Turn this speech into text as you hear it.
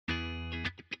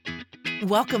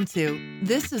Welcome to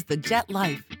This is the Jet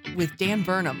Life with Dan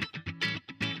Burnham,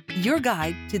 your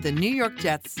guide to the New York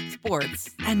Jets,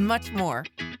 sports, and much more.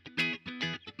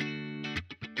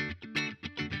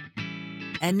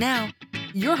 And now,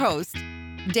 your host,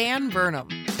 Dan Burnham.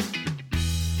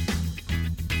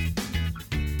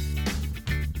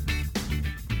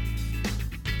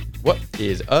 What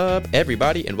is up,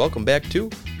 everybody, and welcome back to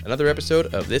another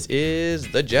episode of This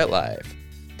is the Jet Life.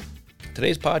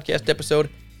 Today's podcast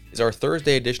episode is our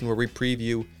Thursday edition where we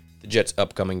preview the Jets'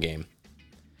 upcoming game.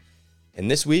 And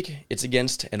this week, it's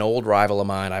against an old rival of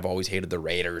mine. I've always hated the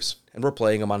Raiders, and we're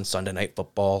playing them on Sunday Night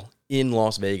Football in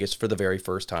Las Vegas for the very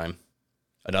first time.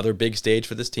 Another big stage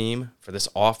for this team, for this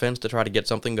offense to try to get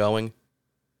something going.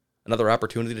 Another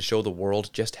opportunity to show the world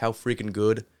just how freaking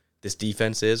good this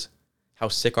defense is, how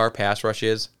sick our pass rush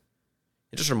is,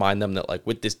 and just remind them that, like,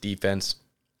 with this defense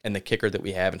and the kicker that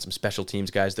we have and some special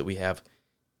teams guys that we have,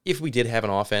 if we did have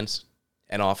an offense,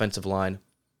 an offensive line,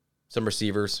 some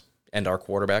receivers, and our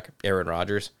quarterback, Aaron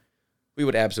Rodgers, we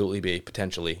would absolutely be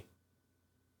potentially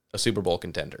a Super Bowl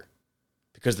contender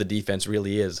because the defense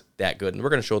really is that good. And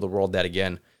we're going to show the world that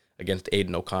again against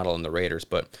Aiden O'Connell and the Raiders.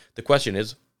 But the question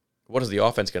is, what is the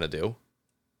offense going to do?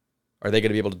 Are they going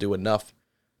to be able to do enough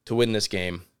to win this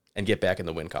game and get back in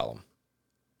the win column?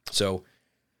 So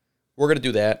we're going to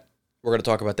do that. We're going to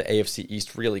talk about the AFC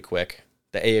East really quick,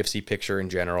 the AFC picture in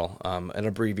general, an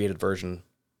abbreviated version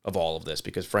of all of this,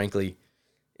 because frankly,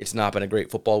 it's not been a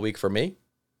great football week for me,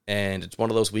 and it's one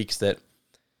of those weeks that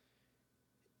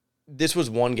this was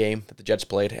one game that the Jets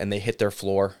played, and they hit their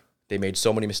floor. They made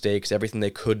so many mistakes. Everything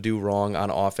they could do wrong on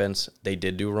offense, they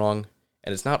did do wrong,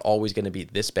 and it's not always going to be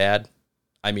this bad.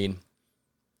 I mean,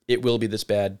 it will be this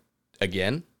bad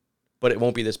again, but it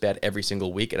won't be this bad every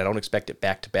single week, and I don't expect it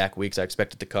back-to-back weeks. I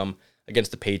expect it to come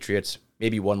against the Patriots,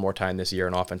 maybe one more time this year,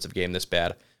 an offensive game this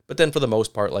bad. But then for the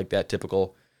most part, like that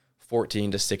typical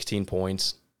 14 to 16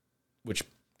 points, which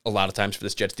a lot of times for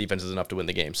this Jets defense is enough to win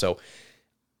the game. So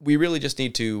we really just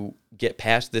need to get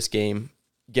past this game,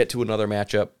 get to another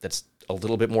matchup that's a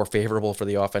little bit more favorable for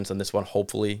the offense than this one,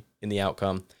 hopefully, in the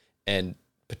outcome, and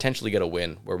potentially get a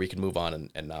win where we can move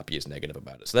on and not be as negative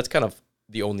about it. So that's kind of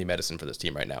the only medicine for this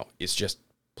team right now, is just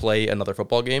play another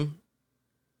football game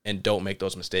and don't make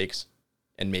those mistakes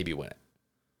and maybe win it.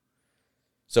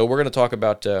 So we're going to talk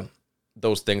about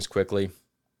those things quickly.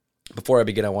 Before I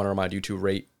begin, I want to remind you to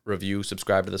rate, review,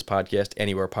 subscribe to this podcast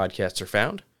anywhere podcasts are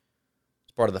found.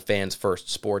 It's part of the Fans First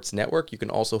Sports Network. You can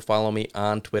also follow me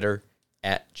on Twitter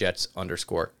at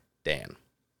Jets_Dan.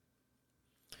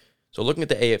 So looking at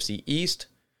the AFC East,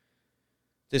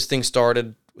 this thing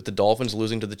started with the Dolphins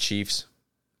losing to the Chiefs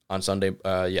on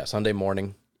Sunday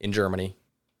morning in Germany.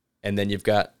 And then you've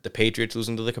got the Patriots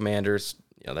losing to the Commanders.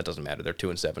 That doesn't matter. They're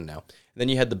 2-7 now. And then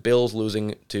you had the Bills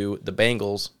losing to the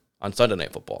Bengals on Sunday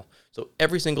Night Football. So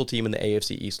every single team in the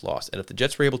AFC East lost. And if the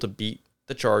Jets were able to beat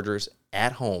the Chargers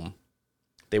at home,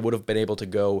 they would have been able to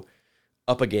go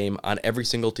up a game on every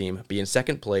single team, be in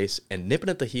second place, and nipping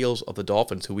at the heels of the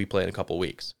Dolphins, who we play in a couple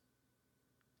weeks.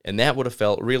 And that would have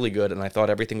felt really good, and I thought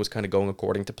everything was kind of going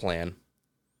according to plan.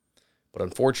 But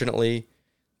unfortunately,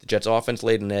 the Jets' offense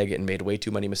laid an egg and made way too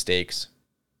many mistakes.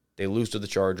 They lose to the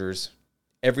Chargers.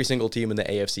 Every single team in the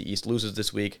AFC East loses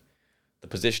this week. The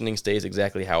positioning stays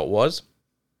exactly how it was.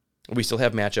 We still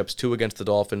have matchups, 2 against the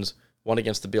Dolphins, 1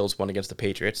 against the Bills, 1 against the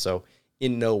Patriots. So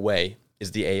in no way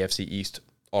is the AFC East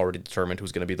already determined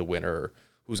who's going to be the winner or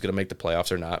who's going to make the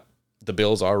playoffs or not. The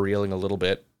Bills are reeling a little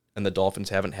bit, and the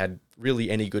Dolphins haven't had really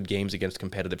any good games against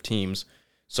competitive teams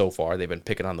so far. They've been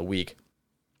picking on the weak.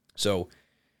 So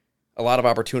a lot of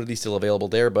opportunity still available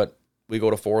there, but we go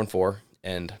to 4-4,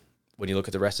 and when you look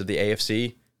at the rest of the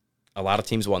AFC, a lot of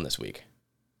teams won this week.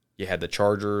 You had the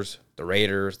Chargers, the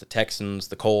Raiders, the Texans,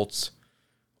 the Colts,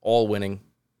 all winning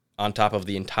on top of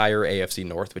the entire AFC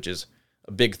North, which is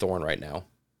a big thorn right now.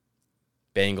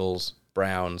 Bengals,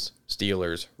 Browns,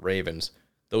 Steelers, Ravens,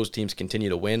 those teams continue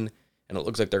to win, and it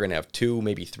looks like they're going to have 2,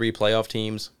 maybe 3 playoff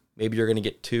teams. Maybe you're going to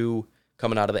get 2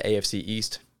 coming out of the AFC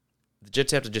East. The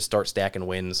Jets have to just start stacking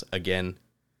wins again.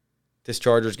 This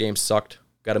Chargers game sucked.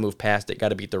 Got to move past it. Got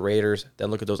to beat the Raiders.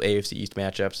 Then look at those AFC East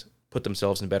matchups. Put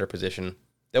themselves in better position.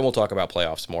 Then we'll talk about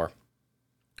playoffs more.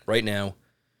 Right now, it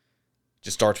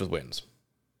just starts with wins.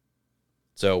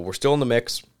 So we're still in the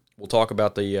mix. We'll talk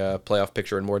about the playoff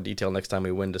picture in more detail next time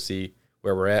we win to see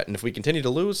where we're at. And if we continue to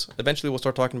lose, eventually we'll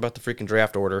start talking about the freaking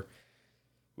draft order.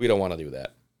 We don't want to do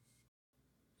that.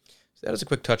 So that is a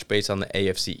quick touch base on the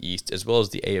AFC East as well as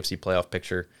the AFC playoff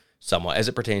picture somewhat as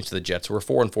it pertains to the Jets. We're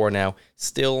 4-4 now,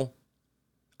 still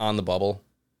on the bubble,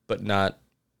 but not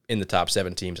in the top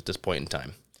 7 teams at this point in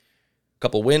time. A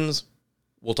couple wins,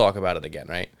 we'll talk about it again,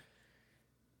 right?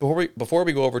 Before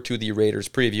we go over to the Raiders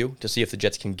preview to see if the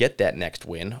Jets can get that next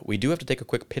win, we do have to take a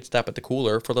quick pit stop at the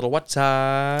cooler for a little What's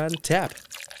on Tap.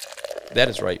 That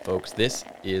is right, folks. This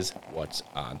is What's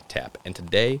on Tap. And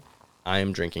today, I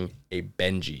am drinking a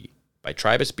Benji by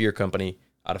Tribus Beer Company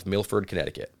out of Milford,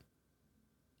 Connecticut.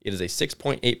 It is a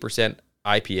 6.8%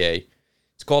 IPA.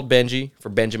 It's called Benji for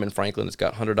Benjamin Franklin. It's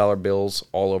got $100 bills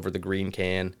all over the green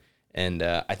can. And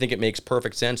I think it makes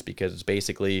perfect sense because it's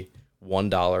basically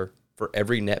 $1 for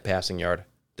every net passing yard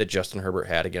that Justin Herbert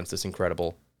had against this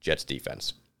incredible Jets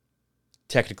defense.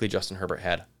 Technically, Justin Herbert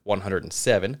had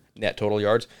 107 net total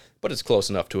yards, but it's close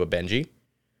enough to a Benji.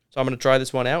 So I'm going to try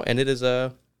this one out, and it's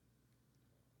a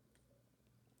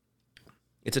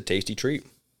tasty treat.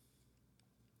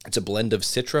 It's a blend of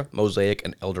Citra, Mosaic,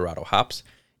 and Eldorado hops.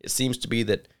 It seems to be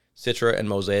that Citra and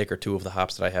Mosaic are two of the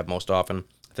hops that I have most often.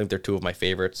 I think they're two of my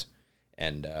favorites.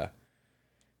 And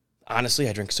honestly,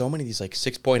 I drink so many of these like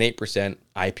 6.8%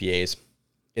 IPAs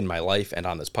in my life and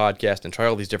on this podcast and try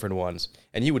all these different ones.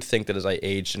 And you would think that as I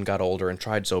aged and got older and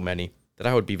tried so many, that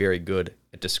I would be very good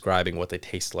at describing what they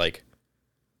taste like.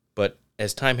 But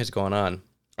as time has gone on,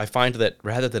 I find that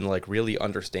rather than like really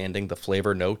understanding the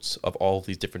flavor notes of all of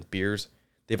these different beers,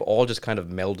 they've all just kind of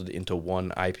melded into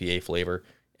one IPA flavor.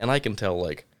 And I can tell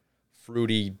like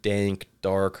fruity, dank,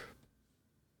 dark,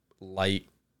 light,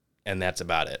 and that's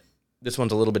about it. This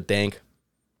one's a little bit dank,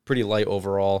 pretty light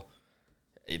overall.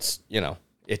 It's,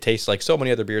 it tastes like so many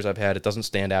other beers I've had. It doesn't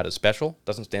stand out as special,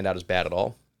 doesn't stand out as bad at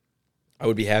all. I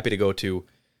would be happy to go to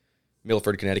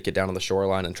Milford, Connecticut, down on the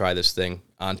shoreline and try this thing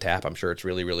on tap. I'm sure it's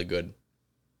really, really good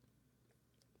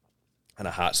on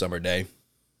a hot summer day.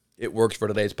 It works for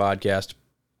today's podcast.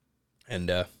 And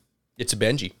it's a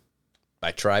Benji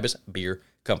by Tribus Beer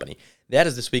Company. That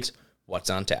is this week's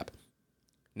What's on Tap.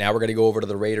 Now we're going to go over to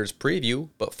the Raiders preview,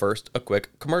 but first, a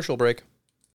quick commercial break.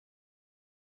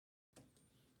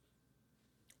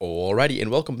 Alrighty, and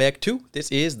welcome back to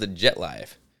This is the Jet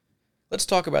Life. Let's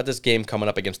talk about this game coming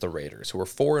up against the Raiders, who are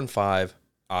 4-5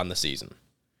 on the season.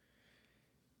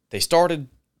 They started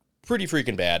pretty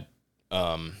freaking bad.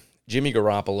 Jimmy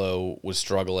Garoppolo was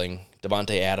struggling.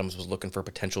 Devontae Adams was looking for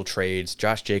potential trades.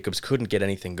 Josh Jacobs couldn't get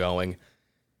anything going.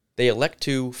 They elect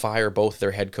to fire both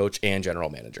their head coach and general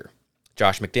manager.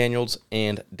 Josh McDaniels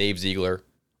and Dave Ziegler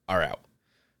are out.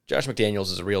 Josh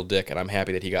McDaniels is a real dick, and I'm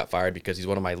happy that he got fired because he's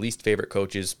one of my least favorite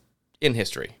coaches in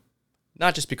history.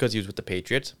 Not just because he was with the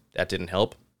Patriots. That didn't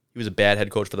help. He was a bad head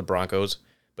coach for the Broncos.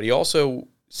 But he also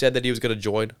said that he was going to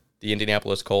join the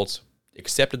Indianapolis Colts,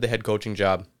 accepted the head coaching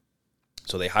job.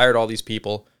 So they hired all these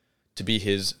people to be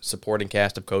his supporting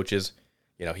cast of coaches.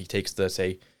 He takes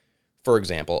for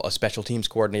example, a special teams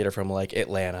coordinator from like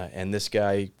Atlanta and this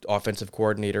guy, offensive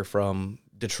coordinator from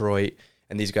Detroit,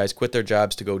 and these guys quit their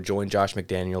jobs to go join Josh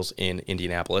McDaniels in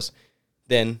Indianapolis.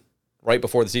 Then, right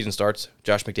before the season starts,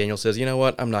 Josh McDaniels says, you know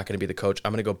what, I'm not going to be the coach.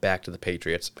 I'm going to go back to the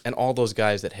Patriots. And all those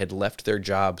guys that had left their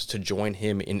jobs to join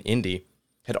him in Indy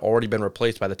had already been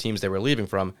replaced by the teams they were leaving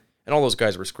from, and all those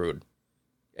guys were screwed.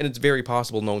 And it's very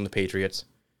possible, knowing the Patriots,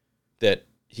 that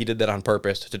he did that on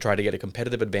purpose to try to get a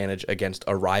competitive advantage against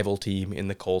a rival team in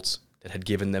the Colts that had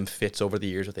given them fits over the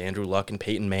years with Andrew Luck and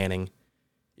Peyton Manning.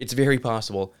 It's very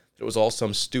possible that it was all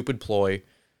some stupid ploy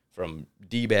from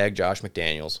D-bag Josh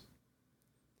McDaniels.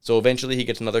 So eventually he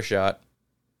gets another shot.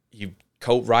 He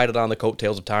rided on the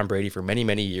coattails of Tom Brady for many,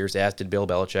 many years, as did Bill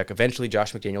Belichick. Eventually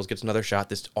Josh McDaniels gets another shot,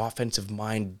 this offensive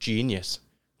mind genius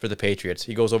for the Patriots.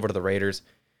 He goes over to the Raiders.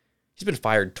 He's been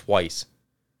fired twice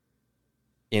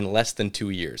in less than 2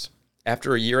 years.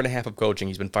 After a year and a half of coaching,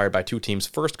 he's been fired by two teams.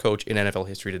 First coach in NFL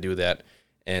history to do that.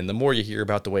 And the more you hear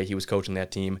about the way he was coaching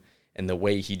that team and the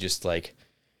way he just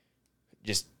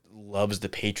loves the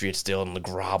Patriots still and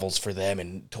grovels for them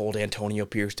and told Antonio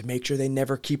Pierce to make sure they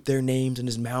never keep their names in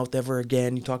his mouth ever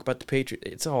again. You talk about the Patriots.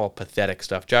 It's all pathetic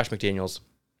stuff. Josh McDaniels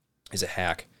is a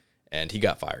hack, and he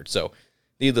got fired. So,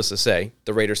 needless to say,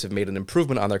 the Raiders have made an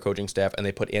improvement on their coaching staff, and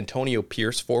they put Antonio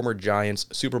Pierce, former Giants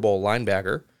Super Bowl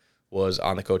linebacker, was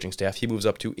on the coaching staff. He moves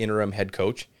up to interim head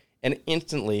coach, and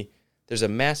instantly there's a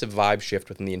massive vibe shift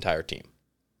within the entire team.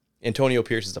 Antonio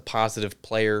Pierce is a positive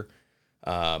player,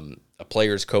 a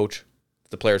player's coach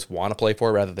the players want to play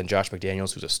for, rather than Josh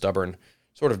McDaniels, who's a stubborn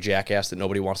sort of jackass that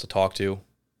nobody wants to talk to.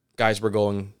 Guys were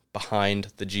going behind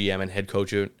the GM and head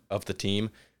coach of the team,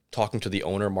 talking to the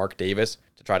owner, Mark Davis,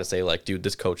 to try to say, like, dude,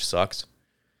 this coach sucks.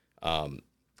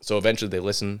 So eventually they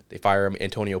listen, they fire him.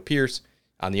 Antonio Pierce,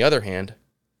 on the other hand,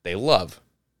 they love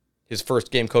his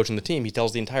first game coaching the team. He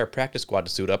tells the entire practice squad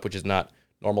to suit up, which is not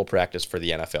normal practice for the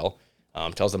NFL.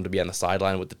 Tells them to be on the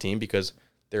sideline with the team because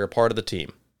they're a part of the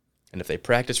team. And if they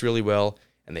practice really well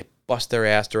and they bust their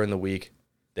ass during the week,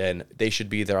 then they should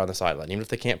be there on the sideline. Even if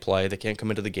they can't play, they can't come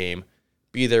into the game,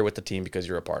 be there with the team because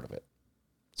you're a part of it.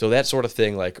 So that sort of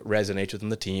thing like resonates within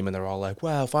the team, and they're all like,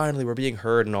 wow, finally we're being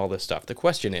heard and all this stuff. The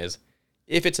question is,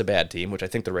 if it's a bad team, which I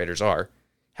think the Raiders are,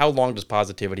 how long does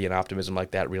positivity and optimism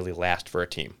like that really last for a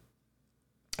team?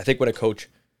 I think when a coach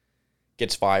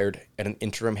gets fired and an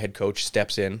interim head coach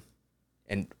steps in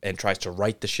and tries to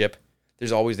right the ship,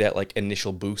 there's always that like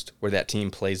initial boost where that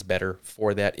team plays better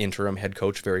for that interim head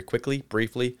coach very quickly,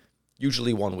 briefly,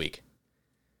 usually 1 week.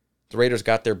 The Raiders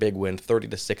got their big win,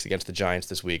 30-6 against the Giants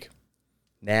this week.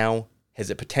 Now, has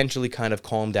it potentially kind of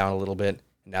calmed down a little bit?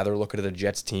 Now they're looking at a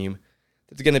Jets team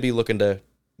that's going to be looking to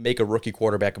make a rookie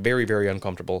quarterback very, very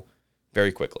uncomfortable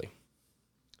very quickly.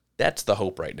 That's the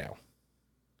hope right now.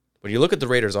 When you look at the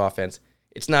Raiders' offense,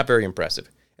 it's not very impressive.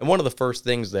 And one of the first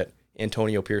things that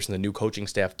Antonio Pierce and the new coaching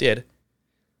staff did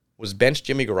was bench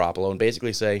Jimmy Garoppolo and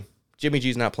basically say, Jimmy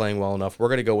G's not playing well enough. We're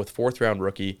going to go with fourth-round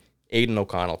rookie Aiden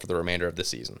O'Connell for the remainder of the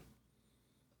season.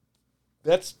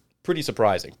 That's pretty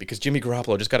surprising because Jimmy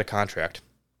Garoppolo just got a contract.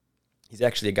 He's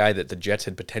actually a guy that the Jets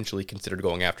had potentially considered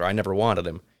going after. I never wanted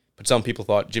him, but some people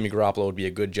thought Jimmy Garoppolo would be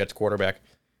a good Jets quarterback.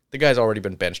 The guy's already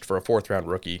been benched for a fourth-round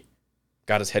rookie,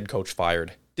 got his head coach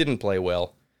fired, didn't play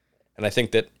well, and I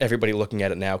think that everybody looking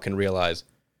at it now can realize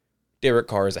Derek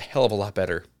Carr is a hell of a lot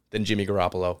better than Jimmy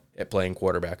Garoppolo at playing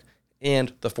quarterback,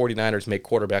 and the 49ers make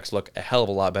quarterbacks look a hell of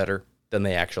a lot better than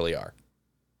they actually are.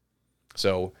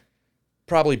 So,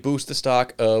 probably boost the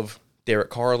stock of Derek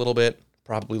Carr a little bit,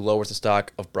 probably lowers the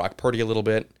stock of Brock Purdy a little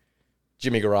bit.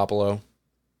 Jimmy Garoppolo,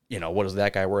 what is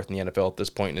that guy worth in the NFL at this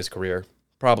point in his career?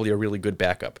 Probably a really good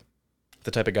backup.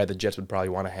 The type of guy the Jets would probably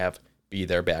want to have be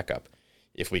their backup,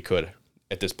 if we could,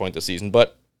 at this point in the season.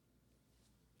 But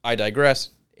I digress.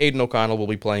 Aiden O'Connell will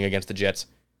be playing against the Jets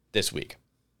this week.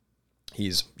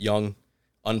 He's young,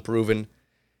 unproven,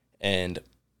 and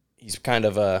he's kind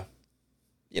of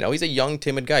he's a young,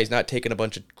 timid guy. He's not taking a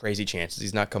bunch of crazy chances.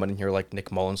 He's not coming in here like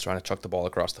Nick Mullins trying to chuck the ball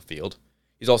across the field.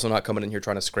 He's also not coming in here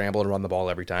trying to scramble and run the ball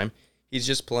every time. He's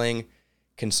just playing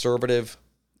conservative,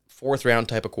 fourth-round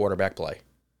type of quarterback play.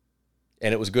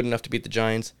 And it was good enough to beat the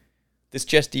Giants. This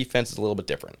Jets defense is a little bit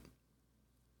different.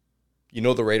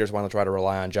 The Raiders want to try to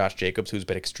rely on Josh Jacobs, who's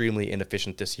been extremely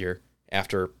inefficient this year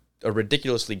after a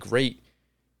ridiculously great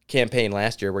campaign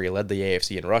last year where he led the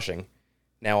AFC in rushing.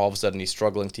 Now all of a sudden he's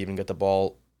struggling to even get the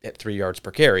ball at 3 yards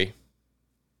per carry.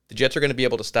 The Jets are going to be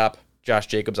able to stop Josh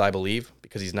Jacobs, I believe,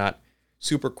 because he's not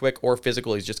super quick or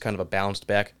physical. He's just kind of a balanced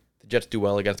back. The Jets do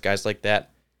well against guys like that.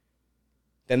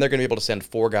 Then they're going to be able to send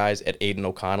 4 guys at Aiden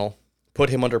O'Connell, put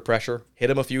him under pressure, hit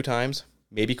him a few times,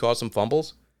 maybe cause some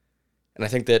fumbles. And I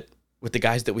think that with the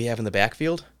guys that we have in the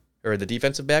backfield, or the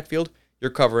defensive backfield, you're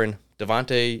covering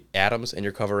Devontae Adams and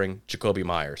you're covering Jacoby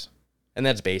Myers. And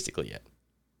that's basically it.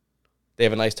 They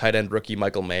have a nice tight end rookie,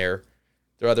 Michael Mayer.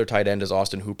 Their other tight end is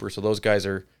Austin Hooper, so those guys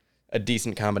are a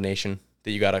decent combination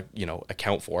that you got to,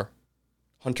 account for.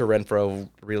 Hunter Renfrow,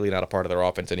 really not a part of their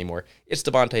offense anymore. It's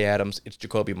Devontae Adams. It's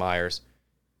Jacoby Myers.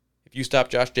 If you stop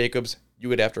Josh Jacobs, you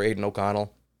get after Aiden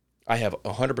O'Connell. I have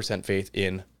 100% faith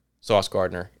in Sauce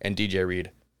Gardner and DJ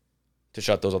Reed to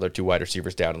shut those other 2 wide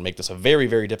receivers down and make this a very,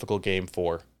 very difficult game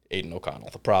for Aiden O'Connell.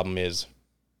 The problem is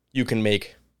you can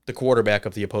make the quarterback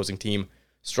of the opposing team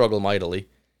struggle mightily,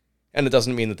 and it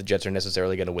doesn't mean that the Jets are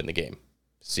necessarily going to win the game.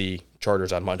 See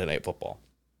Chargers on Monday Night Football.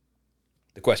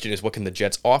 The question is, what can the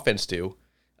Jets offense do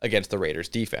against the Raiders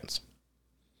defense?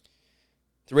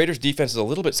 The Raiders defense is a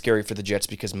little bit scary for the Jets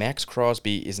because Max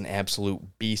Crosby is an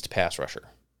absolute beast pass rusher.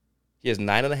 He has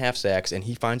 9.5 sacks, and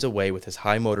he finds a way with his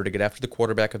high motor to get after the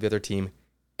quarterback of the other team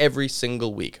every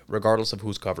single week, regardless of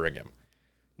who's covering him.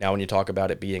 Now, when you talk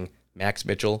about it being Max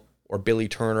Mitchell or Billy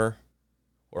Turner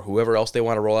or whoever else they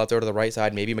want to roll out there to the right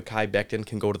side, maybe Mekhi Becton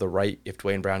can go to the right if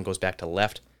Dwayne Brown goes back to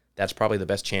left. That's probably the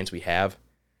best chance we have.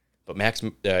 But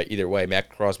either way,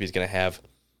 Max Crosby is going to have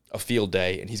a field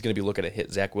day, and he's going to be looking to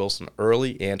hit Zach Wilson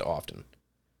early and often.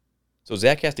 So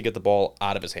Zach has to get the ball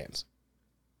out of his hands.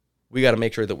 We got to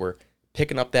make sure that we're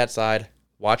picking up that side,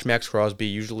 watch Max Crosby.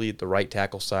 Usually the right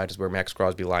tackle side is where Max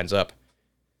Crosby lines up.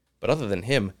 But other than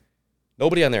him,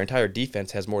 nobody on their entire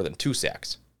defense has more than 2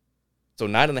 sacks. So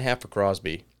 9.5 for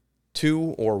Crosby,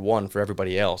 2 or 1 for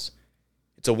everybody else.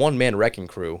 It's a one-man wrecking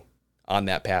crew on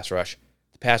that pass rush.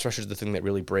 The pass rush is the thing that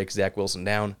really breaks Zach Wilson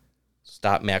down.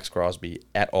 Stop Max Crosby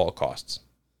at all costs.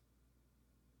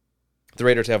 The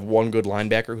Raiders have one good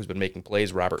linebacker who's been making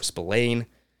plays, Robert Spillane.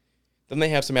 Then they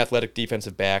have some athletic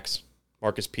defensive backs,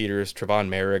 Marcus Peters, Trevon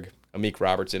Merrick, Amik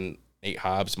Robertson, Nate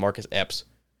Hobbs, Marcus Epps.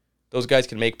 Those guys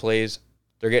can make plays.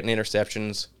 They're getting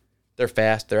interceptions. They're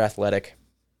fast. They're athletic.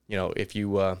 If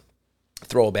you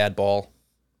throw a bad ball,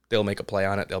 they'll make a play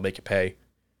on it. They'll make you pay.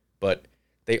 but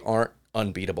they aren't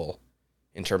unbeatable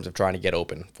in terms of trying to get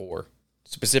open for,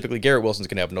 specifically, Garrett Wilson's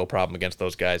going to have no problem against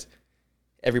those guys.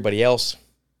 Everybody else,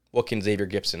 what can Xavier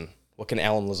Gipson, what can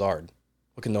Alan Lazard,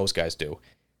 what can those guys do?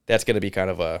 That's going to be kind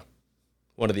of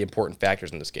one of the important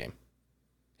factors in this game.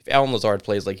 If Alan Lazard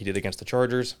plays like he did against the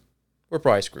Chargers, we're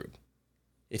probably screwed.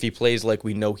 If he plays like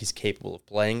we know he's capable of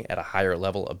playing at a higher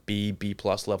level, a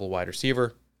B-plus level wide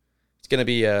receiver, it's going to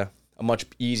be a much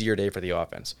easier day for the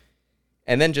offense.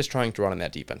 And then just trying to run on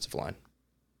that defensive line.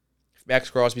 If Max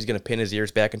Crosby's going to pin his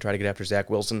ears back and try to get after Zach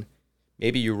Wilson,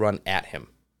 maybe you run at him.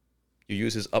 You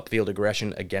use his upfield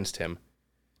aggression against him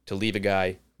to leave a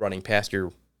guy running past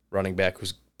your running back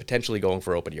who's potentially going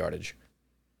for open yardage.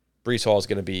 Breece Hall is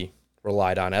going to be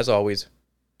relied on, as always,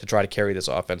 to try to carry this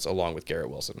offense along with Garrett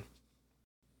Wilson.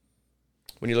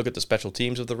 When you look at the special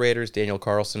teams of the Raiders, Daniel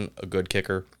Carlson, a good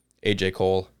kicker. A.J.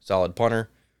 Cole, solid punter.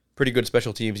 Pretty good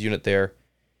special teams unit there.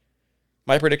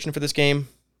 My prediction for this game,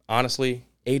 honestly,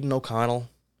 Aiden O'Connell,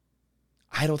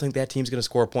 I don't think that team's going to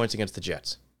score points against the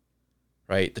Jets.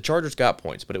 Right? The Chargers got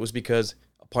points, but it was because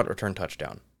a punt return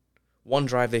touchdown. One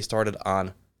drive they started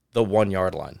on the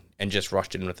 1-yard line and just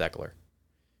rushed it in with Eckler.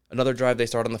 Another drive they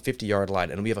start on the 50-yard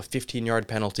line, and we have a 15-yard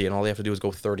penalty, and all they have to do is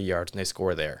go 30 yards, and they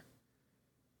score there.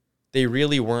 They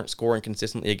really weren't scoring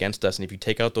consistently against us, and if you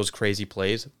take out those crazy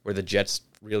plays where the Jets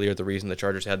really are the reason the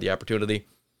Chargers had the opportunity,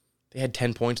 they had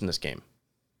 10 points in this game.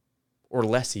 Or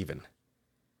less even.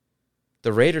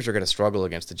 The Raiders are going to struggle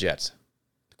against the Jets.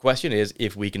 The question is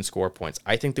if we can score points.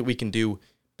 I think that we can do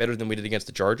better than we did against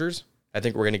the Chargers. I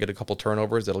think we're going to get a couple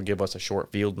turnovers that'll give us a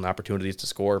short field and opportunities to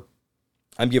score.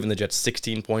 I'm giving the Jets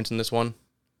 16 points in this one.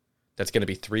 That's going to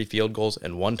be 3 field goals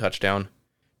and 1 touchdown.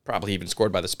 Probably even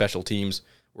scored by the special teams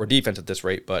or defense at this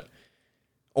rate, but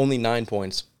only 9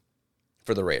 points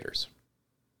for the Raiders.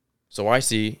 So I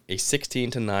see a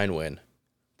 16-9 win.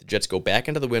 The Jets go back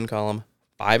into the win column,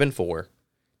 5-4.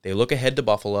 They look ahead to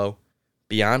Buffalo.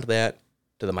 Beyond that,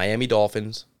 to the Miami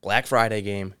Dolphins, Black Friday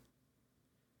game.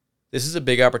 This is a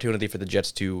big opportunity for the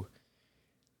Jets to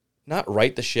not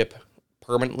right the ship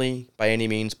permanently by any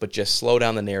means, but just slow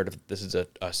down the narrative. This is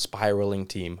a spiraling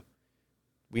team.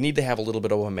 We need to have a little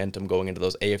bit of momentum going into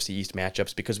those AFC East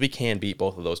matchups because we can beat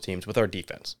both of those teams with our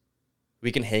defense.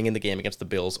 We can hang in the game against the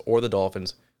Bills or the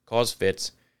Dolphins, cause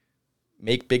fits,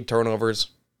 make big turnovers,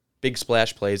 big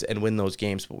splash plays, and win those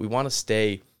games. But we want to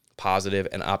stay positive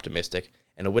and optimistic,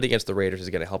 and a win against the Raiders is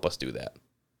going to help us do that.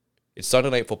 It's Sunday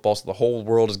Night Football, so the whole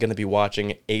world is going to be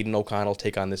watching Aiden O'Connell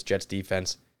take on this Jets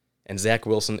defense and Zach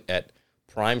Wilson at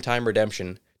primetime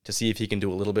redemption to see if he can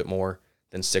do a little bit more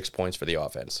than 6 points for the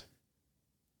offense.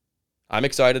 I'm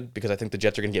excited because I think the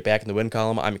Jets are going to get back in the win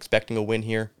column. I'm expecting a win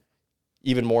here,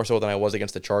 even more so than I was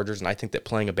against the Chargers, and I think that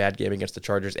playing a bad game against the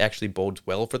Chargers actually bodes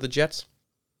well for the Jets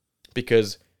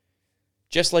because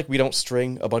just like we don't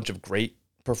string a bunch of great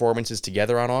performances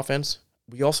together on offense,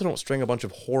 we also don't string a bunch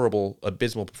of horrible,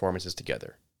 abysmal performances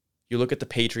together. You look at the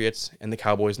Patriots and the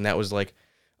Cowboys, and that was like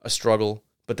a struggle,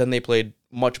 but then they played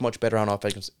much, much better on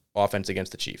offense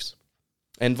against the Chiefs.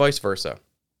 And vice versa.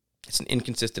 It's an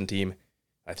inconsistent team.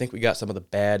 I think we got some of the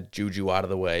bad juju out of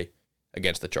the way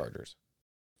against the Chargers.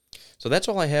 So that's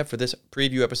all I have for this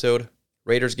preview episode.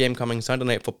 Raiders game coming Sunday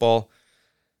Night Football.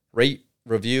 Rate,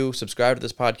 review, subscribe to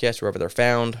this podcast wherever they're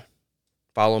found.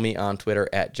 Follow me on Twitter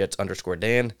at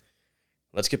Jets_Dan.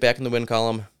 Let's get back in the win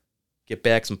column. Get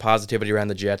back some positivity around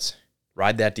the Jets.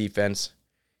 Ride that defense.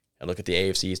 And look at the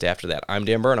AFC East after that. I'm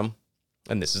Dan Burnham,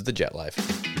 and this is the Jet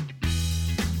Life.